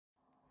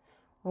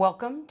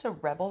Welcome to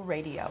Rebel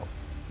Radio,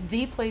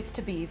 the place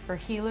to be for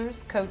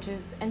healers,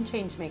 coaches, and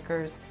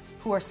changemakers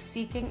who are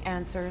seeking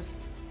answers,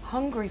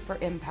 hungry for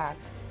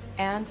impact,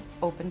 and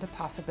open to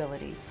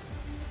possibilities.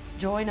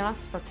 Join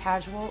us for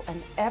casual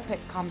and epic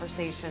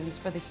conversations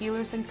for the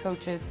healers and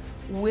coaches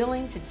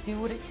willing to do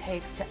what it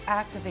takes to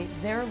activate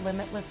their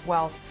limitless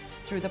wealth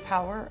through the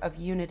power of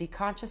unity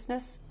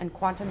consciousness and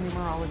quantum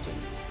numerology.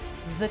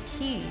 The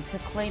key to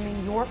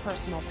claiming your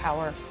personal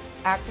power,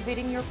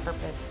 activating your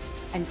purpose,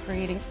 and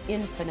creating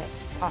infinite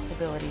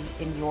possibility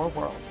in your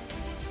world.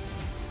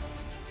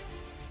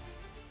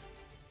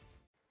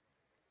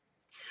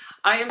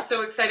 I am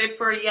so excited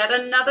for yet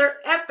another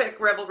epic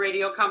Rebel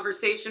Radio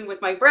conversation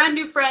with my brand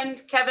new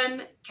friend,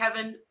 Kevin.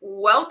 Kevin,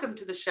 welcome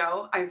to the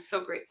show. I'm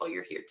so grateful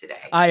you're here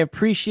today. I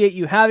appreciate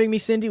you having me,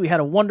 Cindy. We had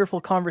a wonderful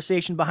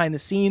conversation behind the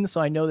scenes, so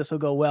I know this will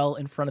go well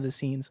in front of the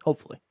scenes,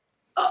 hopefully.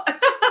 Oh,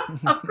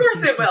 of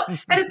course it will.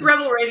 And it's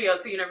Rebel Radio,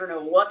 so you never know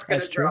what's going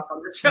to drop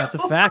on the show. That's a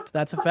fact.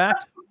 That's a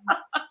fact.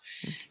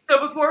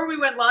 So before we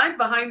went live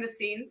behind the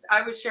scenes,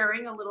 I was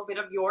sharing a little bit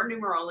of your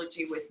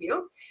numerology with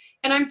you.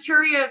 And I'm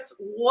curious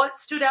what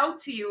stood out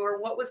to you,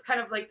 or what was kind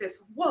of like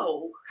this,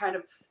 whoa, kind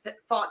of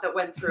thought that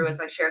went through as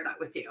I shared that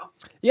with you.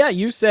 Yeah,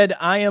 you said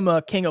I am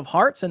a king of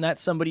hearts, and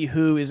that's somebody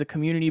who is a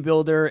community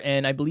builder.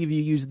 And I believe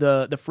you used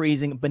the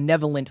phrasing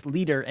benevolent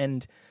leader.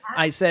 And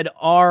I said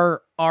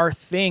our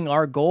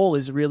goal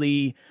is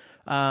really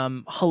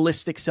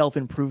holistic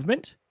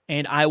self-improvement.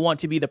 And I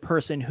want to be the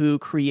person who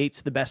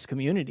creates the best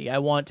community. I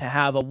want to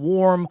have a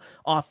warm,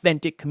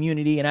 authentic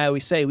community. And I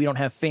always say we don't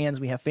have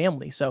fans, we have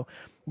family. So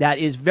that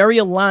is very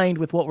aligned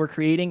with what we're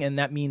creating. And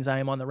that means I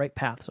am on the right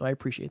path. So I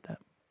appreciate that.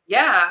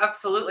 Yeah,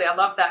 absolutely. I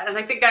love that. And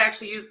I think I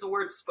actually used the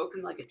word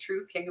spoken like a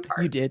true king of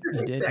hearts. You did.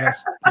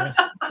 Yes.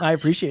 I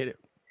appreciate it.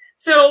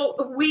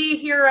 So we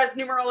here as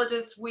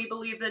numerologists, we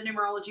believe that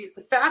numerology is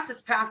the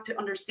fastest path to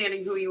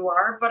understanding who you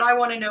are. But I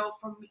want to know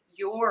from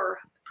your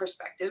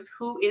perspective,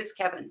 who is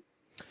Kevin?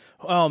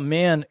 Oh,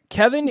 man.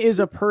 Kevin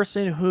is a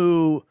person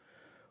who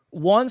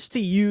wants to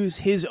use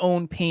his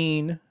own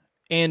pain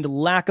and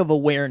lack of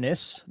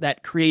awareness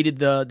that created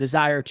the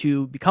desire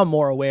to become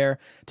more aware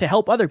to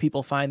help other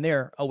people find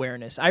their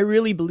awareness. I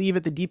really believe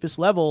at the deepest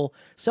level,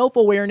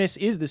 self-awareness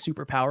is the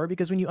superpower,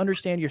 because when you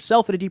understand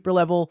yourself at a deeper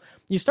level,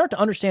 you start to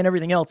understand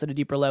everything else at a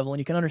deeper level, and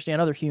you can understand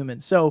other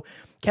humans. So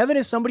Kevin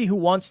is somebody who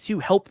wants to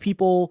help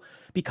people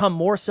become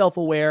more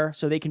self-aware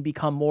so they can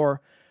become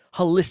more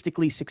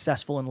holistically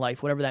successful in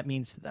life, whatever that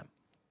means to them.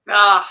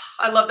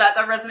 I love that.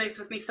 That resonates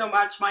with me so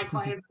much. My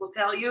clients will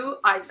tell you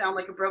I sound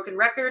like a broken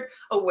record.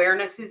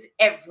 Awareness is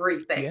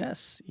everything.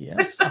 Yes,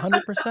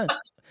 100%.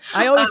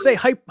 I always say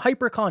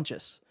hyper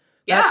conscious.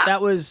 Yeah.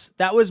 That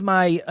was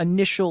my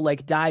initial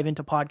dive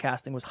into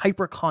podcasting, was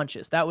hyper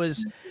conscious. That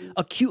was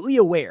acutely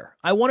aware.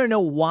 I want to know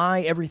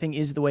why everything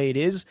is the way it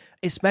is,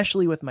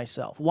 especially with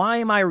myself. Why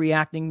am I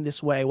reacting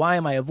this way? Why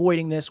am I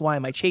avoiding this? Why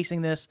am I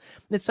chasing this?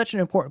 It's such an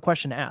important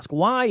question to ask.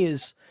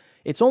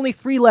 It's only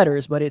 3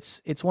 letters, but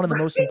it's one of the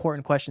most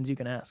important questions you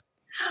can ask.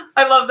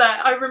 I love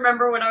that. I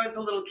remember when I was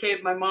a little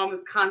kid, my mom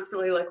was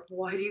constantly like,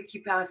 why do you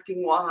keep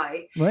asking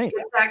why? Right.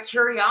 It's that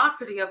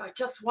curiosity of, I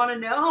just want to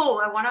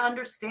know. I want to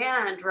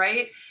understand,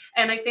 right?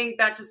 And I think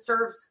that just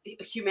serves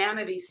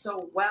humanity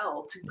so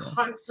well to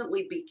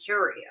constantly be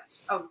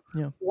curious of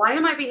why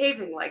am I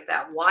behaving like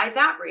that? Why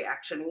that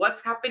reaction?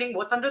 What's happening?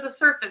 What's under the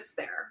surface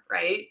there,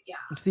 right? Yeah.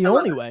 It's the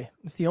only way.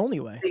 It's the only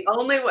way. The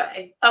only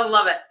way. I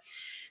love it.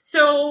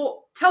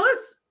 So tell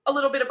us a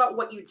little bit about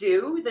what you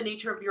do, the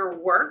nature of your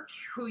work,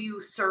 who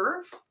you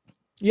serve.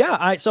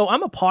 Yeah, so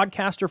I'm a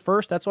podcaster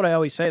first. That's what I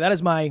always say. That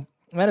is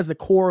the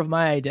core of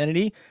my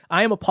identity.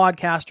 I am a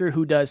podcaster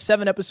who does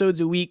 7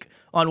 episodes a week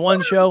on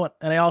one show,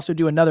 and I also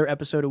do another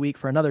episode a week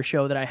for another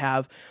show that I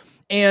have.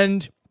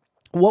 And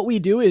what we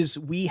do is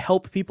we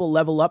help people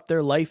level up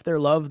their life, their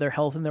love, their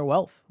health, and their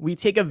wealth. We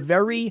take a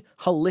very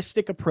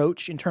holistic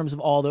approach in terms of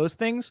all those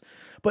things,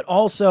 but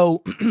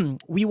also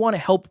we want to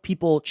help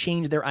people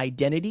change their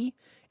identity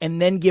and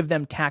then give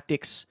them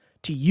tactics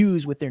to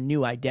use with their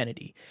new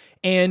identity.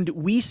 And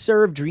we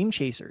serve dream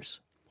chasers.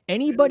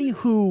 Anybody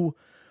who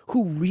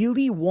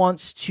really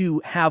wants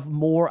to have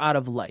more out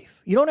of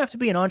life. You don't have to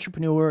be an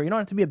entrepreneur. You don't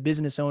have to be a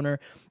business owner.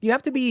 You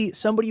have to be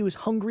somebody who is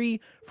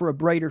hungry for a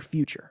brighter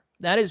future.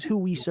 That is who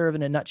we serve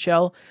in a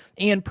nutshell.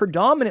 And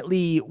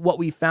predominantly what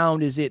we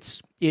found is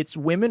it's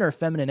women or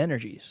feminine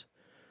energies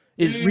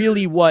is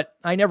really what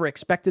I never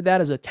expected that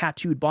as a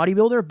tattooed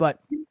bodybuilder, but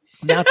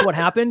that's what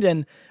happened.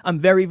 And I'm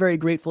very, very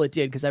grateful it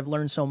did, because I've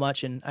learned so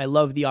much and I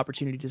love the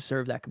opportunity to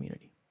serve that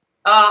community.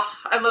 Oh,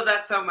 I love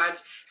that so much.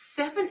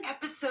 7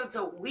 episodes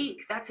a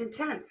week. That's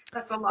intense.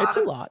 That's a lot. It's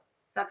a lot.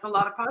 That's a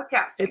lot of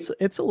podcasting.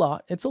 It's a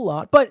lot. It's a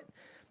lot. But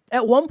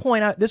at one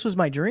point, this was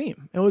my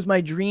dream. It was my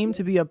dream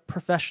to be a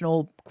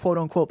professional, quote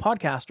unquote,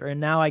 podcaster.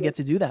 And now I get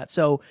to do that.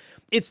 So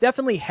it's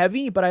definitely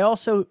heavy, but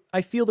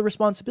I feel the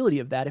responsibility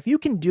of that. If you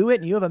can do it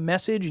and you have a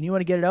message and you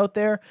want to get it out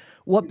there,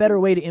 what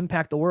better way to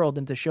impact the world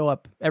than to show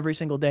up every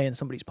single day in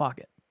somebody's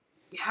pocket?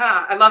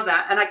 Yeah, I love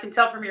that. And I can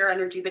tell from your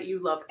energy that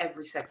you love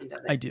every second of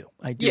it. I do.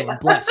 Yeah. I'm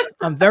blessed.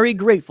 I'm very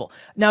grateful.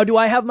 Now, do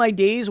I have my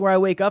days where I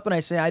wake up and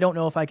I say, I don't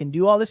know if I can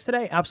do all this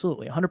today?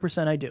 Absolutely.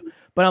 100% I do.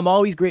 But I'm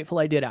always grateful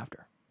I did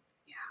after.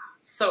 Yeah,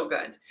 so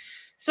good.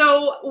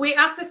 So we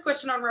ask this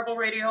question on Rebel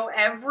Radio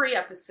every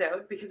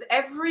episode because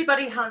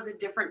everybody has a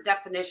different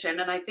definition.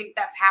 And I think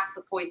that's half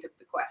the point of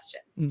the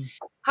question.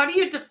 How do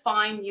you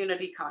define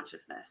unity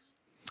consciousness?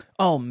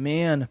 Oh,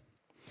 man.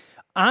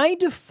 I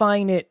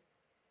define it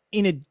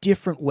in a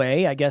different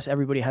way. I guess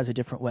everybody has a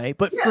different way.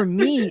 But for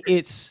me,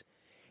 it's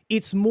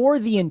more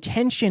the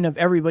intention of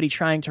everybody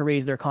trying to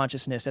raise their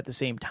consciousness at the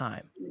same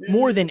time,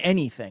 more than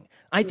anything.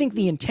 I think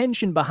the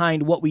intention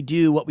behind what we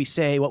do, what we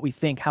say, what we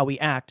think, how we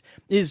act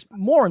is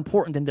more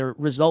important than the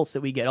results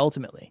that we get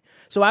ultimately.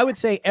 So I would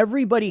say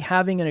everybody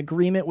having an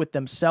agreement with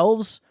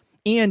themselves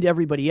and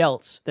everybody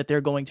else that they're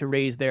going to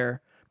raise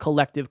their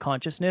collective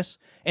consciousness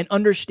and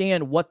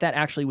understand what that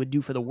actually would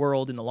do for the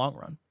world in the long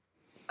run.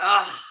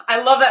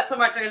 I love that so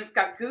much. I just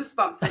got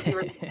goosebumps as you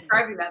were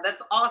describing that.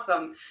 That's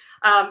awesome.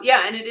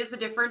 Yeah, and it is a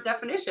different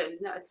definition.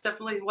 It's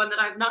definitely one that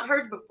I've not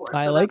heard before. So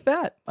I like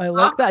that.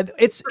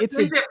 It's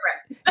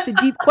a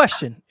deep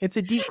question. It's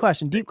a deep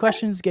question. Deep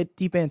questions get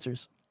deep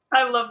answers.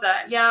 I love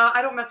that. Yeah,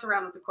 I don't mess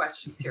around with the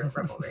questions here at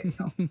Rebel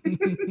Radio.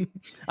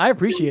 I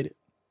appreciate it.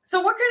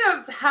 So what kind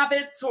of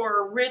habits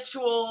or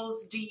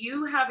rituals do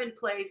you have in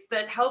place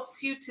that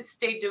helps you to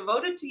stay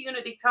devoted to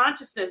unity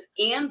consciousness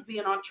and be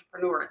an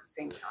entrepreneur at the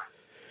same time?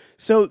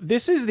 So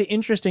this is the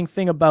interesting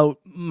thing about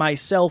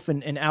myself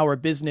and our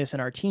business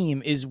and our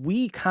team is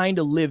we kind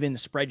of live in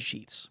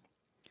spreadsheets.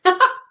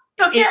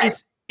 Okay.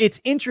 It's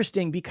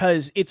interesting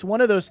because it's one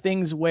of those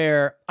things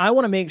where I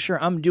want to make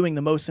sure I'm doing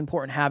the most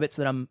important habits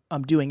that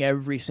I'm doing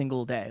every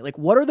single day. Like,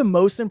 what are the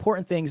most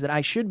important things that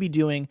I should be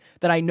doing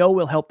that I know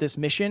will help this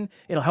mission?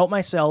 It'll help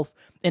myself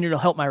and it'll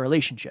help my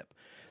relationship.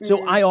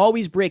 So I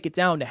always break it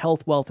down to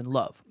health, wealth, and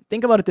love.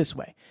 Think about it this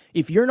way.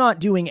 If you're not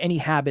doing any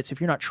habits,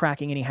 if you're not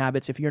tracking any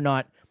habits, if you're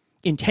not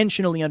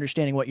intentionally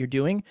understanding what you're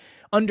doing,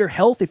 under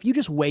health, if you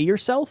just weigh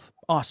yourself,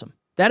 awesome.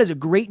 That is a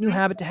great new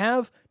habit to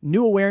have.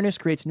 New awareness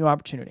creates new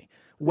opportunity.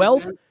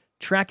 Wealth,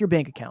 track your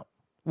bank account.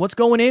 What's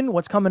going in,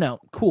 what's coming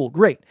out. Cool,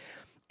 great.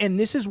 And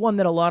this is one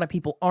that a lot of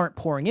people aren't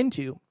pouring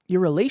into.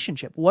 Your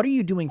relationship. What are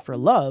you doing for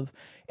love?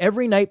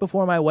 Every night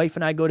before my wife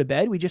and I go to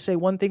bed, we just say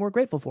one thing we're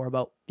grateful for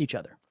about each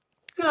other.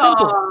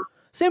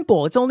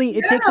 Simple.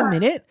 It takes a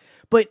minute,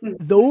 but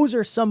those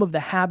are some of the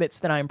habits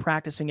that I'm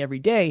practicing every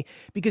day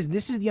because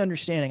this is the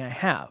understanding I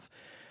have.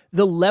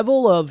 The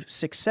level of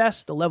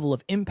success, the level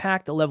of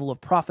impact, the level of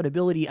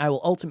profitability I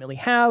will ultimately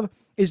have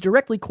is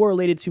directly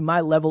correlated to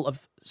my level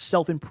of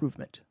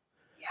self-improvement.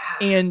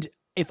 Yeah. And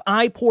if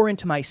I pour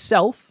into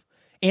myself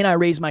and I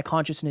raise my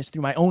consciousness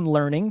through my own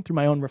learning, through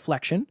my own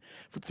reflection,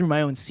 through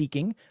my own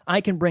seeking,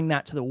 I can bring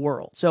that to the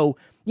world. So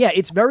yeah,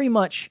 it's very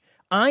much,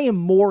 I am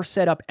more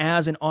set up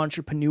as an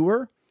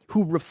entrepreneur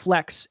who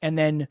reflects and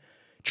then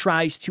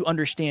tries to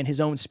understand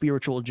his own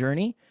spiritual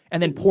journey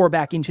and then pour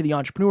back into the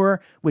entrepreneur,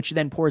 which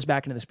then pours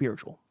back into the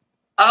spiritual.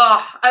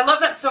 Oh, I love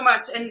that so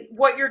much. And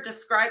what you're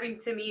describing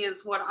to me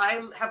is what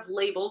I have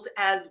labeled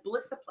as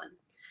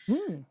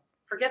blisscipline.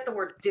 Forget the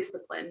word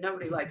discipline.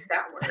 Nobody likes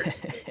that word.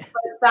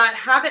 But that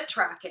habit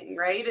tracking,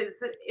 right?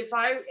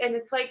 And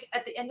it's like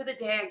at the end of the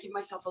day, I give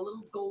myself a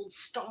little gold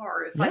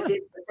star if I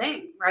did the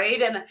thing,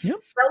 right? And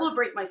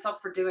celebrate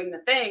myself for doing the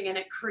thing. And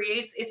it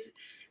creates,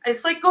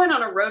 it's like going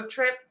on a road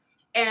trip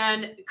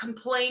and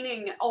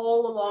complaining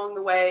all along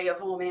the way of,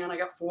 oh man, I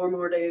got 4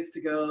 more days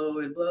to go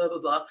and blah, blah,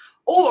 blah.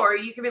 Or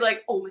you can be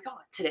like, oh my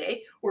God,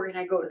 today we're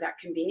going to go to that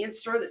convenience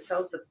store that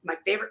sells my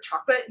favorite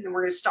chocolate. And then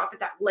we're going to stop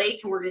at that lake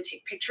and we're going to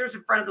take pictures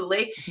in front of the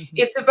lake.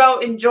 It's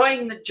about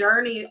enjoying the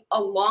journey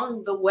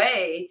along the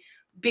way,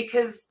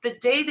 because the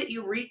day that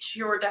you reach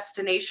your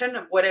destination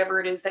of whatever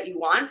it is that you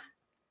want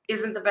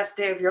isn't the best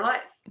day of your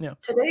life. Yeah.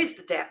 Today's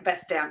the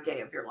best damn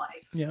day of your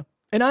life. Yeah.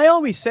 And I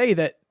always say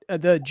that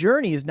the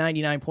journey is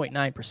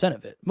 99.9%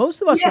 of it.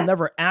 Most of us will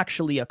never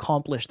actually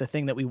accomplish the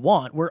thing that we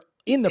want. We're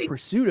in the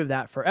pursuit of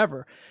that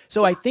forever.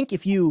 So I think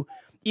even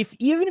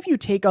if you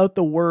take out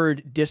the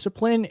word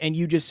discipline and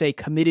you just say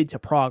committed to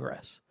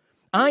progress,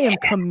 I am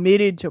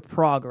committed to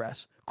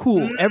progress.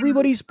 Cool.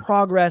 Everybody's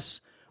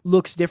progress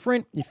looks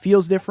different. It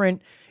feels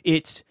different.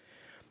 It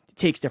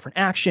takes different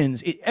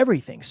actions,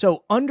 everything.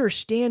 So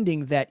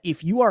understanding that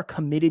if you are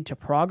committed to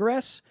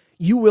progress,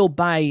 you will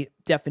by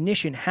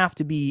definition have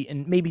to be,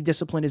 and maybe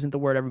discipline isn't the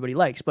word everybody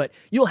likes, but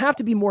you'll have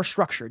to be more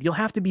structured. You'll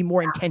have to be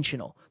more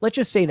intentional. Let's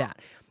just say that.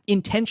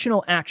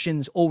 Intentional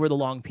actions over the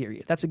long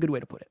period. That's a good way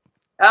to put it.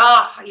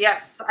 Oh,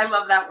 yes. I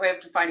love that way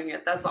of defining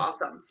it. That's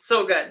awesome.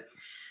 So good.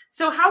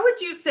 So how would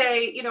you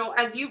say,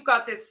 as you've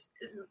got this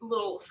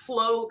little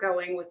flow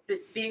going with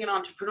being an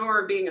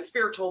entrepreneur, being a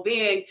spiritual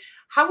being,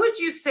 how would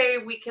you say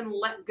we can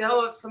let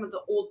go of some of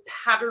the old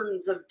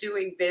patterns of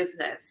doing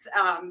business?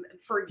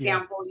 For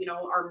example,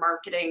 our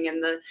marketing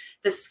and the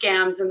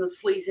scams and the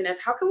sleaziness.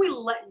 How can we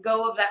let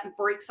go of that and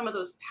break some of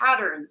those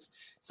patterns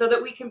so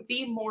that we can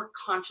be more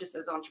conscious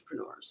as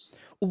entrepreneurs.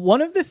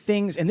 One of the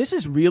things, and this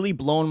has really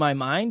blown my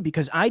mind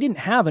because I didn't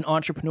have an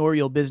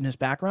entrepreneurial business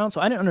background,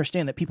 so I didn't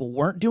understand that people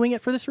weren't doing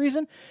it for this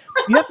reason.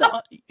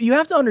 You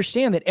have to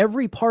understand that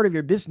every part of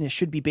your business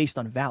should be based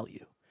on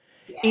value.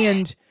 Yeah.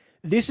 And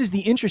this is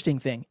the interesting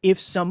thing. If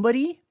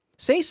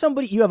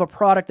you have a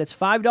product that's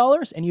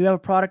 $5 and you have a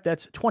product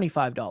that's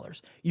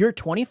 $25, your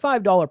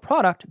 $25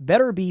 product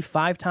better be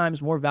 5 times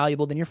more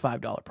valuable than your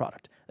 $5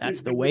 product.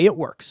 That's the way it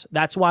works.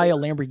 That's why a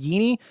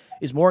Lamborghini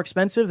is more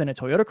expensive than a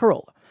Toyota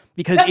Corolla,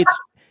 because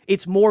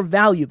it's more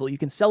valuable. You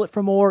can sell it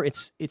for more.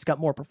 It's got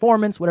more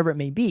performance, whatever it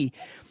may be.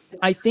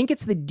 I think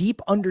it's the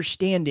deep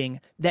understanding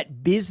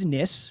that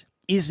business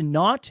is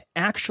not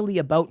actually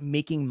about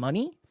making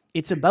money.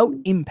 It's about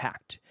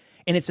impact.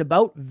 And it's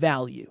about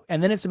value.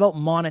 And then it's about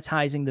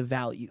monetizing the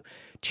value.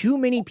 Too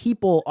many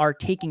people are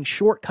taking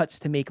shortcuts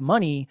to make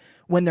money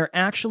when they're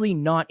actually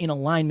not in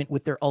alignment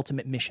with their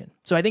ultimate mission.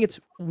 So I think it's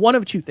one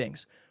of two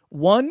things.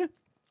 One,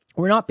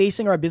 we're not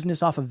basing our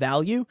business off of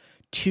value.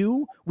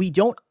 Two, we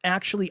don't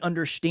actually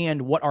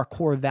understand what our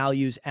core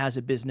values as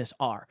a business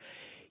are.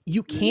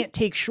 You can't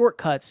take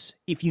shortcuts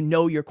if you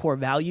know your core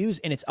values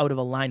and it's out of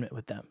alignment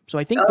with them. So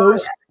I think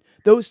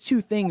those two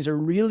things are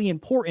really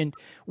important,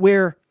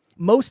 where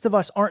most of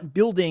us aren't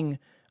building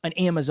an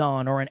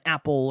Amazon or an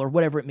Apple or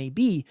whatever it may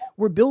be.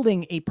 We're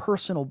building a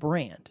personal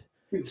brand.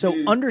 Mm-hmm. So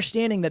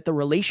understanding that the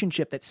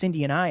relationship that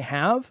Cindy and I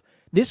have,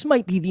 this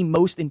might be the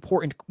most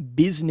important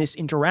business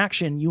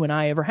interaction you and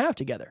I ever have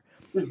together.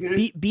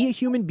 Mm-hmm. Be a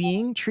human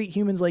being, treat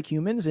humans like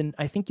humans, and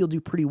I think you'll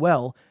do pretty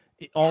well,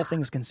 all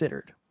things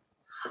considered.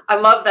 I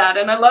love that.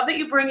 And I love that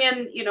you bring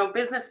in,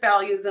 business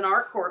values and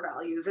our core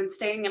values and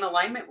staying in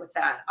alignment with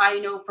that. I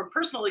know from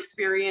personal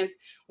experience,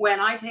 when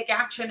I take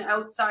action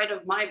outside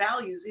of my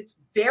values,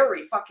 it's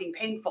very fucking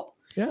painful.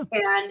 Yeah.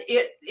 And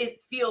it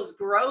feels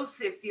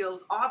gross. It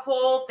feels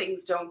awful.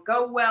 Things don't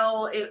go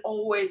well. It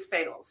always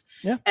fails.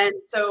 Yeah. And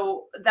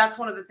so that's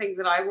one of the things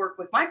that I work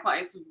with my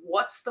clients.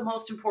 What's the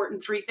most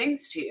important 3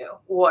 things to you?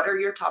 What are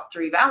your top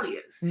 3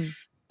 values? Mm.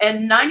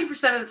 And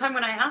 90% of the time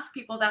when I ask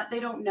people that, they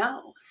don't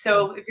know.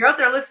 So if you're out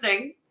there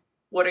listening,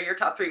 what are your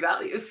top 3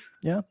 values?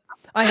 Yeah.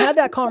 I had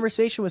that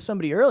conversation with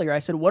somebody earlier. I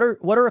said, what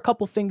are a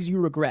couple things you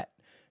regret?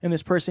 And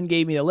this person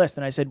gave me a list.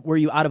 And I said, were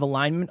you out of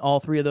alignment all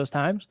 3 of those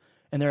times?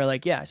 And they're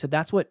like, yeah. I said,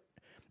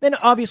 then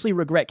obviously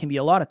regret can be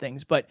a lot of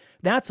things, but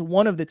that's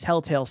one of the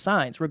telltale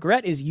signs.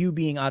 Regret is you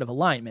being out of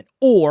alignment,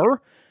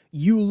 or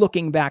you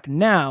looking back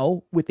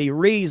now with a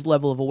raised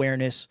level of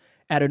awareness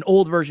at an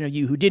old version of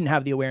you who didn't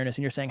have the awareness,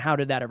 and you're saying, how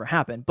did that ever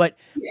happen? But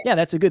yeah,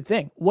 that's a good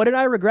thing. What did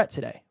I regret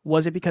today?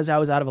 Was it because I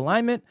was out of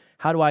alignment?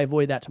 How do I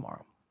avoid that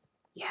tomorrow?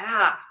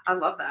 Yeah, I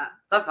love that.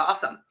 That's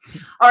awesome.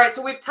 All right,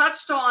 so we've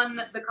touched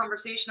on the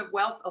conversation of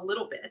wealth a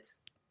little bit,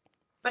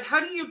 but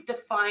how do you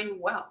define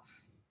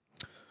wealth?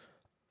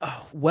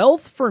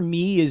 Wealth for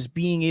me is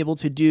being able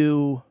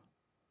to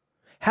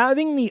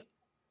having the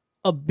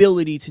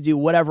ability to do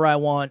whatever I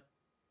want,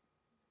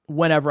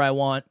 whenever I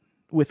want,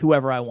 with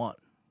whoever I want.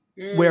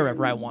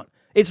 Wherever I want.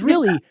 It's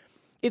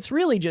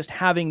really just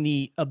having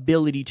the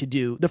ability to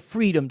do, the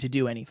freedom to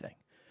do anything.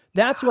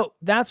 That's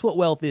what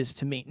wealth is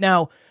to me.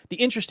 Now, the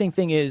interesting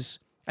thing is,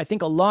 I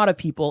think a lot of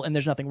people, and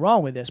there's nothing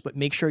wrong with this, but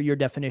make sure your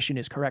definition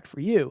is correct for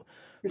you.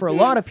 For a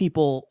lot of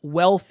people,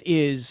 wealth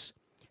is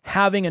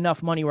having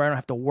enough money where I don't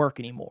have to work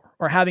anymore,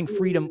 or having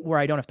freedom where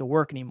I don't have to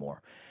work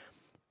anymore.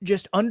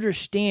 Just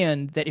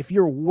understand that if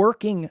you're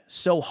working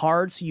so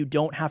hard so you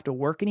don't have to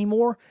work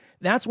anymore,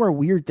 that's where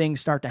weird things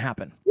start to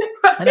happen.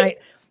 And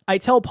I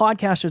tell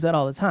podcasters that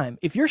all the time.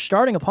 If you're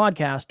starting a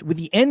podcast with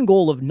the end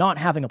goal of not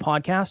having a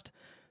podcast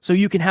so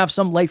you can have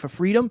some life of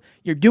freedom,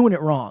 you're doing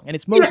it wrong. And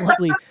it's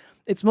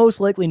most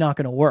likely not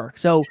going to work.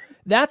 So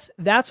that's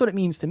what it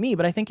means to me.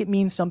 But I think it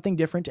means something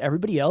different to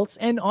everybody else.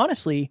 And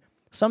honestly,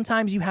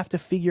 sometimes you have to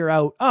figure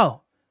out,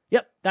 oh,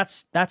 yep,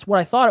 that's what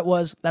I thought it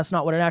was. That's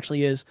not what it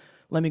actually is.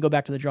 Let me go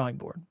back to the drawing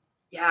board.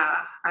 Yeah,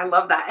 I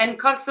love that. And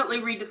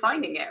constantly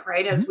redefining it,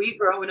 right? As we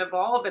grow and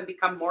evolve and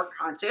become more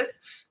conscious,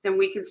 then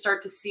we can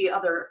start to see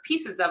other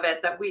pieces of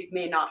it that we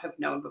may not have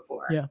known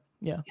before.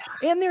 Yeah.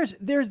 And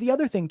there's the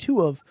other thing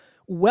too of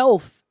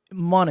wealth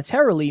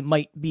monetarily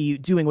might be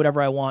doing whatever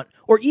I want,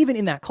 or even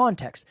in that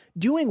context,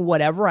 doing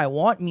whatever I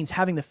want means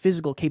having the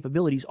physical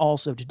capabilities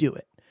also to do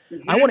it.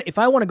 Mm-hmm. If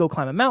I want to go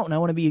climb a mountain, I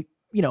want to be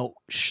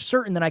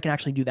certain that I can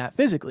actually do that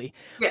physically.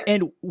 Yeah.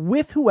 And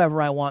with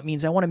whoever I want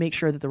means I want to make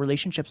sure that the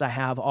relationships I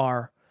have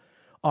are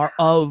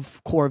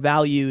of core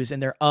values,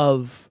 and they're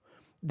of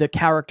the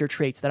character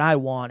traits that I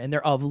want, and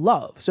they're of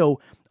love. So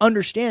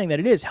understanding that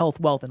it is health,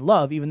 wealth, and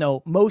love, even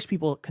though most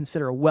people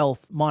consider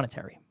wealth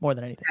monetary more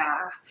than anything.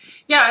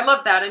 Yeah, I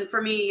love that. And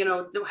for me,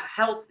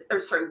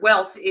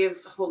 wealth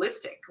is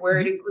holistic, where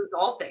it includes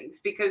all things,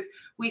 because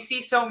we see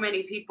so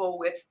many people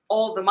with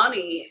all the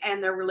money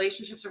and their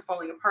relationships are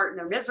falling apart and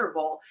they're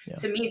miserable. Yeah.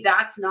 To me,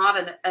 that's not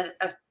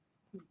a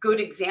good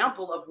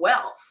example of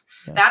wealth.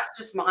 Yeah. That's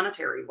just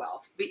monetary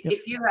wealth. Yep.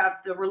 If you have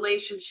the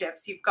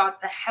relationships, you've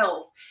got the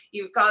health,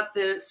 you've got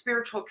the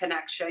spiritual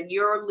connection,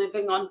 you're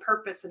living on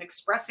purpose and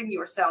expressing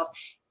yourself,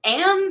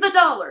 and the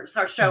dollars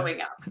are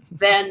showing up,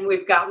 then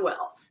we've got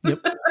wealth.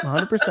 Yep,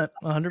 100%,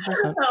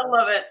 100%. I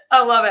love it.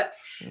 I love it.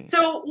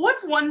 So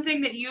what's one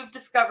thing that you've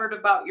discovered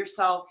about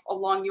yourself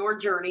along your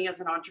journey as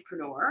an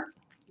entrepreneur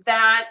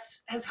that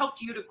has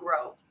helped you to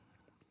grow?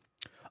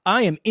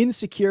 I am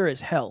insecure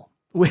as hell.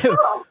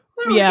 Oh,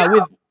 there we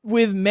go.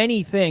 With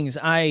many things.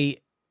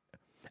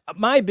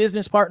 My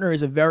business partner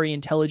is a very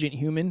intelligent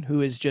human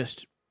who is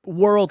just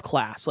world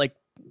class, like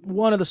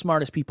one of the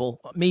smartest people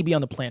maybe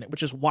on the planet,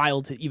 which is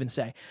wild to even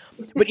say.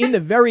 But in the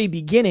very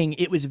beginning,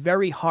 it was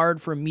very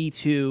hard for me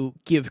to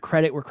give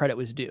credit where credit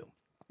was due.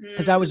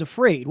 Because I was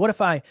afraid. What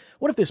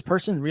if this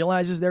person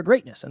realizes their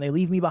greatness and they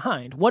leave me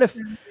behind? What if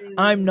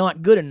I'm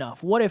not good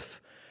enough? What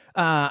if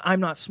I'm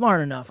not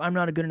smart enough? I'm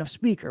not a good enough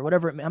speaker,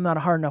 whatever. I'm not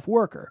a hard enough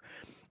worker.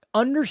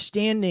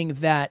 Understanding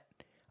that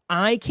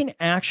I can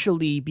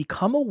actually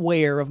become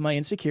aware of my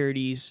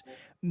insecurities,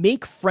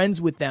 make friends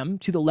with them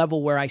to the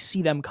level where I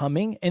see them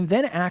coming, and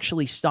then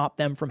actually stop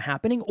them from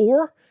happening,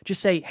 or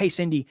just say, hey,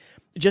 Cindy,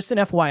 just an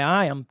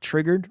FYI, I'm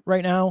triggered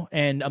right now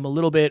and I'm a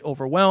little bit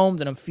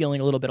overwhelmed and I'm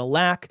feeling a little bit of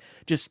lack.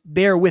 Just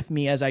bear with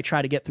me as I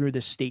try to get through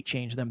this state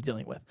change that I'm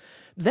dealing with.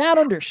 That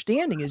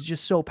understanding is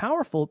just so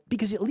powerful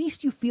because at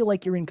least you feel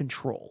like you're in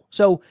control.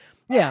 So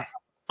yeah,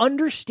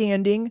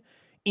 understanding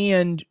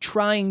and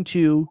trying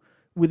to,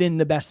 within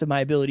the best of my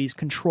abilities,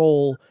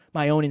 control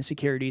my own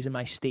insecurities and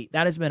my state.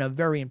 That has been a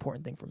very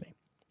important thing for me.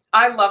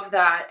 I love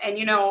that. And,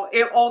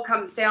 it all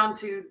comes down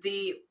to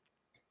the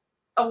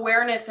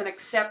awareness and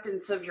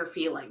acceptance of your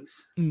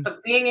feelings,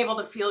 of being able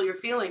to feel your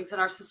feelings.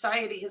 And our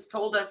society has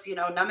told us,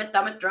 numb it,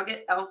 dumb it, drug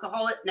it,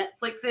 alcohol it,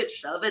 Netflix it,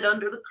 shove it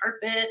under the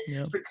carpet,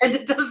 pretend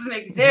it doesn't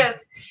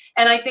exist.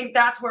 And I think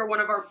that's where one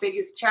of our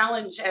biggest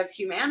challenge as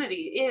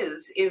humanity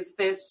is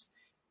this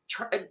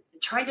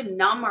trying to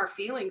numb our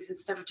feelings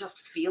instead of just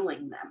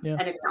feeling them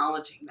and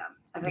acknowledging them.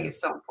 I think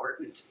it's so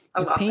important.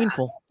 It's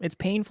painful. That. It's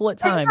painful at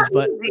times,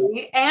 but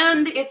easy,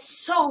 and it's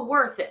so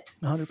worth it.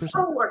 100%.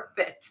 So worth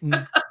it.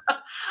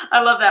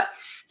 I love that.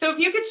 So if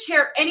you could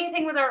share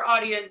anything with our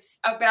audience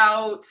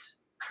about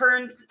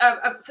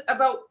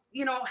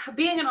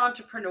being an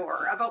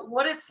entrepreneur, about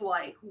what it's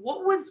like,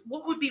 what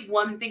would be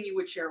one thing you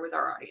would share with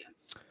our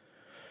audience?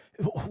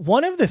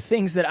 One of the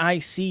things that I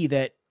see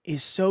that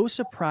is so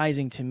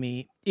surprising to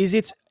me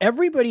is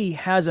everybody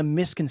has a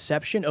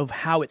misconception of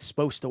how it's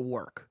supposed to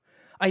work.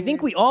 I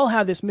think we all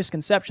have this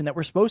misconception that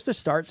we're supposed to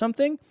start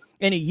something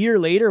and a year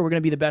later we're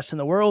going to be the best in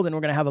the world and we're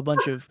going to have a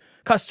bunch of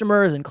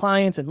customers and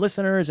clients and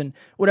listeners and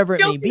whatever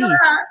it may be.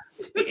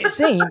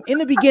 Same. In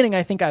the beginning,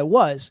 I think I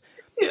was.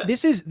 Yeah.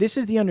 This is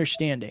the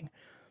understanding.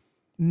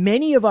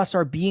 Many of us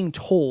are being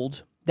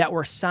told that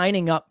we're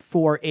signing up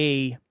for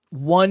a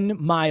 1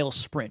 mile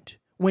sprint,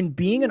 when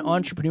being an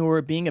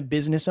entrepreneur, being a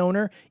business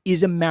owner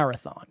is a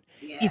marathon.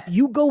 Yes. If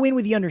you go in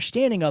with the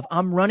understanding of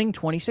I'm running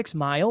 26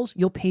 miles,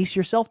 you'll pace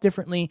yourself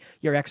differently.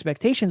 Your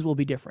expectations will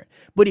be different.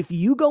 But if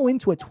you go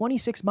into a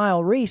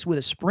 26-mile race with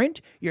a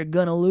sprint, you're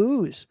going to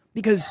lose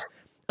because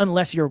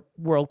unless you're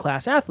a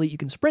world-class athlete, you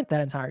can sprint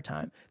that entire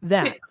time.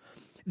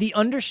 The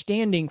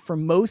understanding for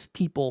most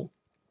people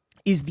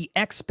is the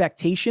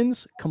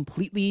expectations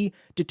completely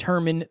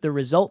determine the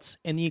results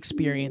and the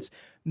experience.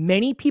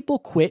 Many people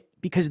quit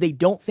because they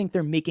don't think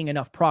they're making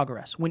enough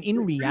progress, when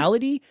in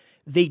reality,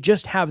 they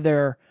just have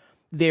their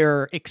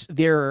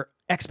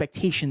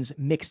expectations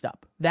mixed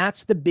up.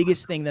 That's the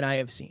biggest thing that I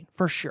have seen,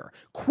 for sure.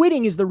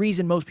 Quitting is the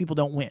reason most people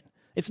don't win.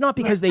 It's not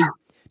because they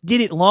did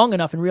it long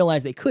enough and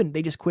realized they couldn't.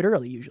 They just quit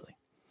early, usually.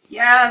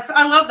 Yes,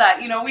 I love that.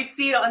 We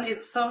see on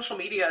his social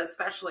media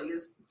especially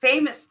is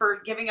famous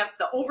for giving us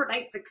the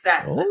overnight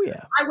success. Oh,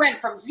 yeah. I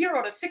went from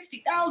 0 to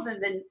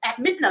 60,000 and at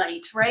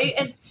midnight, right?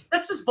 And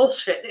that's just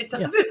bullshit. It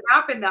doesn't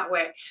happen that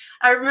way.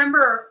 I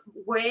remember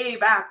way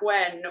back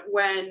when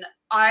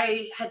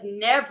I had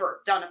never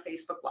done a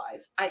Facebook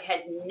Live. I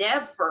had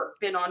never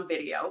been on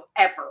video,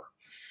 ever.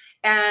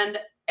 And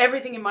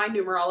everything in my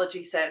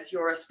numerology says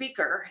you're a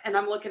speaker. And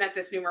I'm looking at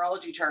this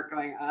numerology chart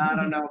going, I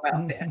don't know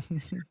about this.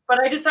 But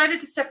I decided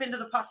to step into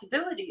the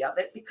possibility of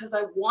it because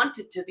I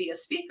wanted to be a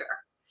speaker.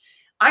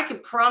 I can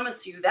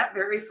promise you that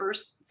very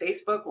first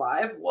Facebook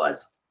Live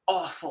was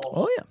awful.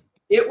 Oh, yeah.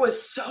 It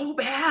was so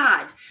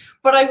bad.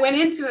 But I went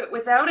into it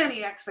without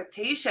any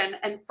expectation.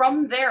 And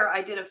from there,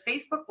 I did a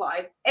Facebook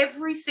Live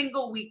every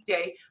single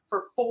weekday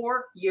for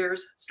 4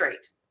 years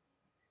straight.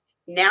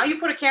 Now you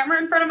put a camera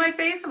in front of my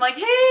face, I'm like,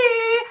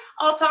 hey,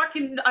 I'll talk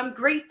and I'm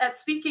great at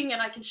speaking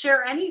and I can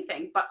share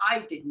anything. But I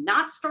did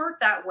not start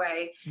that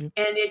way. And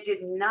it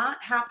did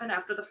not happen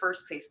after the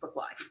first Facebook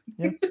Live.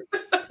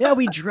 Yeah,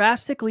 we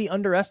drastically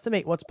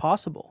underestimate what's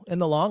possible in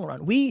the long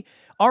run.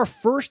 Our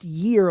first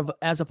year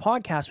as a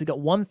podcast, we got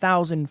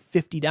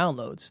 1,050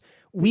 downloads.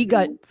 We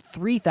got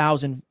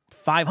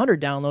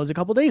 3,500 downloads a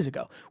couple days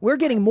ago. We're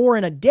getting more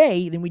in a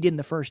day than we did in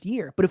the first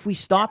year. But if we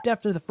stopped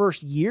after the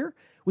first year,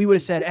 we would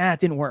have said, it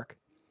didn't work.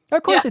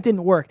 Of course it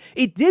didn't work.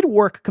 It did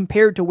work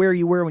compared to where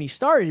you were when you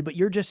started, but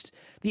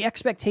the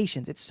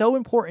expectations. It's so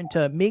important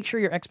to make sure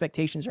your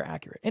expectations are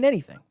accurate in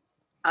anything.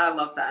 I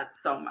love that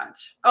so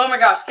much. Oh my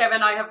gosh,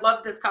 Kevin, I have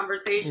loved this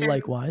conversation.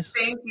 Likewise.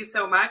 Thank you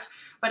so much.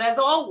 But as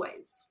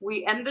always,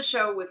 we end the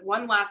show with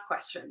one last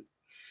question.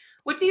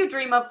 What do you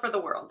dream of for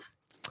the world?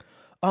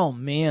 Oh,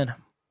 man.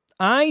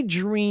 I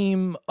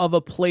dream of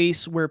a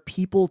place where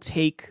people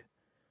take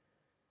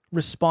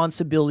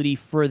responsibility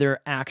for their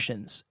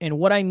actions. And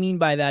what I mean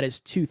by that is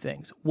two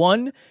things.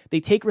 One,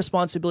 they take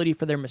responsibility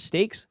for their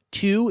mistakes.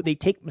 Two, they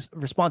take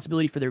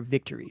responsibility for their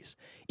victories.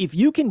 If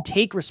you can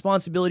take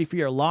responsibility for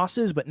your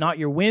losses but not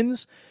your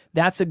wins,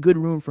 that's a good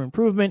room for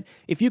improvement.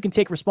 If you can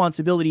take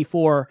responsibility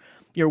for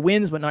your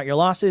wins but not your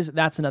losses,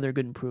 that's another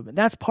good improvement.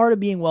 That's part of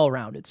being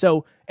well-rounded.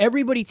 So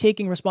everybody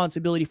taking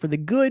responsibility for the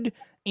good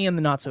and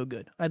the not so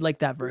good. I'd like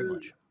that very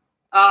much.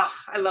 Oh,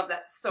 I love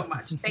that so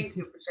much. Thank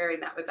you for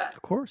sharing that with us.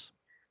 Of course.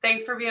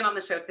 Thanks for being on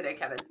the show today,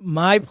 Kevin.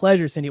 My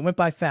pleasure, Cindy. It went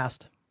by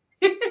fast.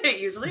 It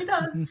usually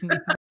does.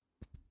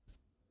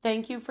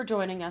 Thank you for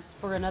joining us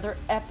for another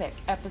epic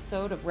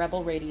episode of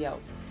Rebel Radio.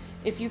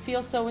 If you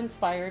feel so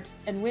inspired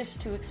and wish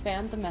to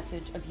expand the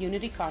message of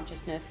unity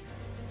consciousness,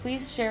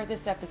 please share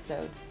this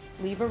episode,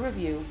 leave a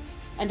review,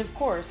 and of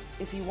course,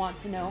 if you want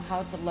to know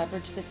how to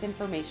leverage this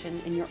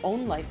information in your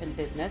own life and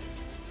business,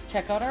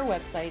 check out our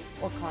website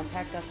or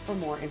contact us for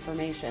more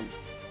information.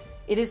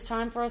 It is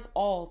time for us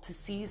all to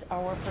seize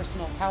our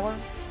personal power,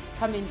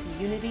 come into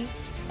unity,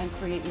 and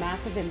create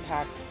massive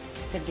impact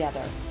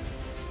together.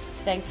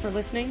 Thanks for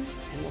listening,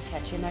 and we'll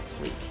catch you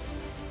next week.